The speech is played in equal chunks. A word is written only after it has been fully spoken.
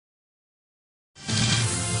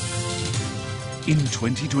In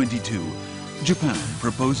 2022, Japan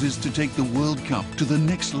proposes to take the World Cup to the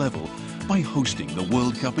next level by hosting the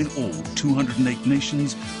World Cup in all 208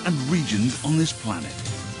 nations and regions on this planet.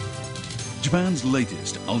 Japan's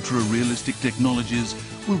latest ultra-realistic technologies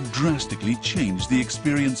will drastically change the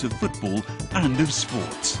experience of football and of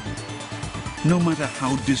sports. No matter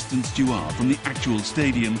how distanced you are from the actual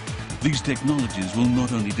stadium, these technologies will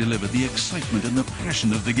not only deliver the excitement and the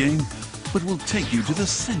passion of the game, but will take you to the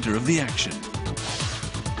center of the action.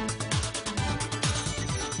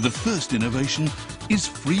 The first innovation is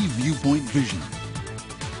free viewpoint vision.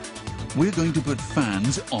 We're going to put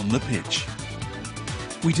fans on the pitch.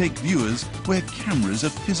 We take viewers where cameras are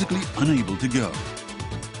physically unable to go.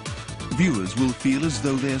 Viewers will feel as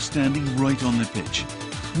though they are standing right on the pitch,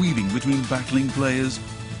 weaving between battling players,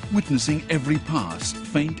 witnessing every pass,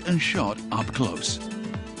 feint and shot up close.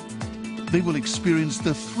 They will experience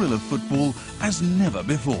the thrill of football as never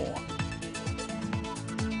before.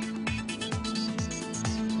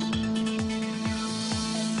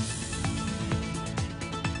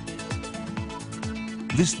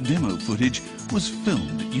 This demo footage was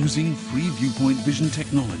filmed using free viewpoint vision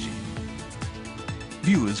technology.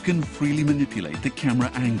 Viewers can freely manipulate the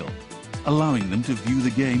camera angle, allowing them to view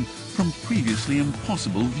the game from previously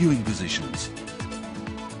impossible viewing positions.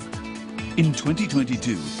 In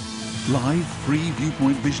 2022, live free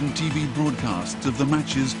viewpoint vision TV broadcasts of the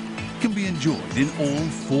matches can be enjoyed in all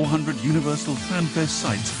 400 Universal Fanfare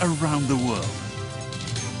sites around the world.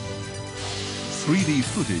 3D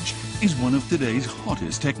footage is one of today's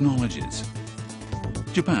hottest technologies.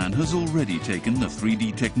 Japan has already taken the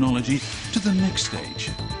 3D technology to the next stage.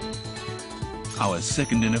 Our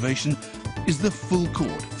second innovation is the full court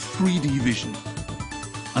 3D vision.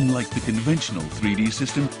 Unlike the conventional 3D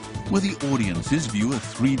system, where the audiences view a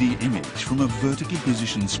 3D image from a vertically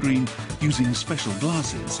positioned screen using special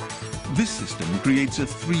glasses, this system creates a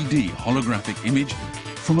 3D holographic image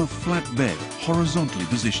from a flatbed, horizontally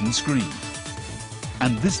positioned screen.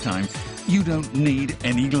 And this time, you don't need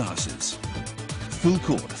any glasses. Full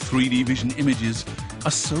court 3D vision images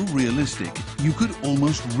are so realistic, you could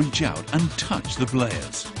almost reach out and touch the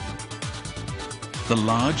players. The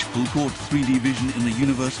large full court 3D vision in the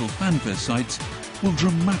Universal Fanfare sites will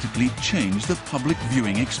dramatically change the public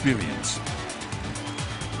viewing experience.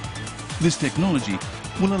 This technology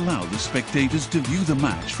will allow the spectators to view the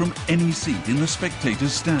match from any seat in the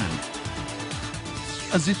spectators' stand,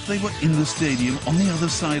 as if they were in the stadium on the other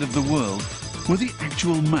side of the world, where the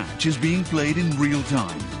actual match is being played in real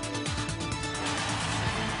time.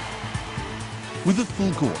 With the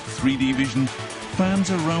full court 3D vision,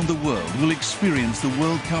 fans around the world will experience the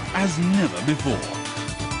World Cup as never before.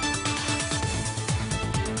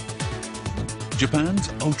 Japan's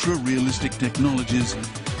ultra-realistic technologies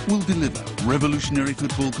will deliver revolutionary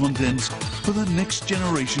football contents for the next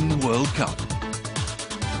generation World Cup.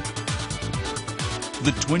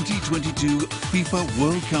 The 2022 FIFA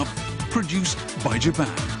World Cup, produced by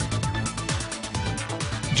Japan.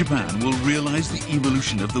 Japan will realize the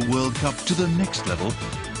evolution of the World Cup to the next level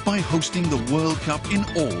by hosting the World Cup in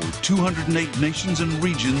all 208 nations and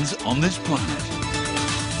regions on this planet.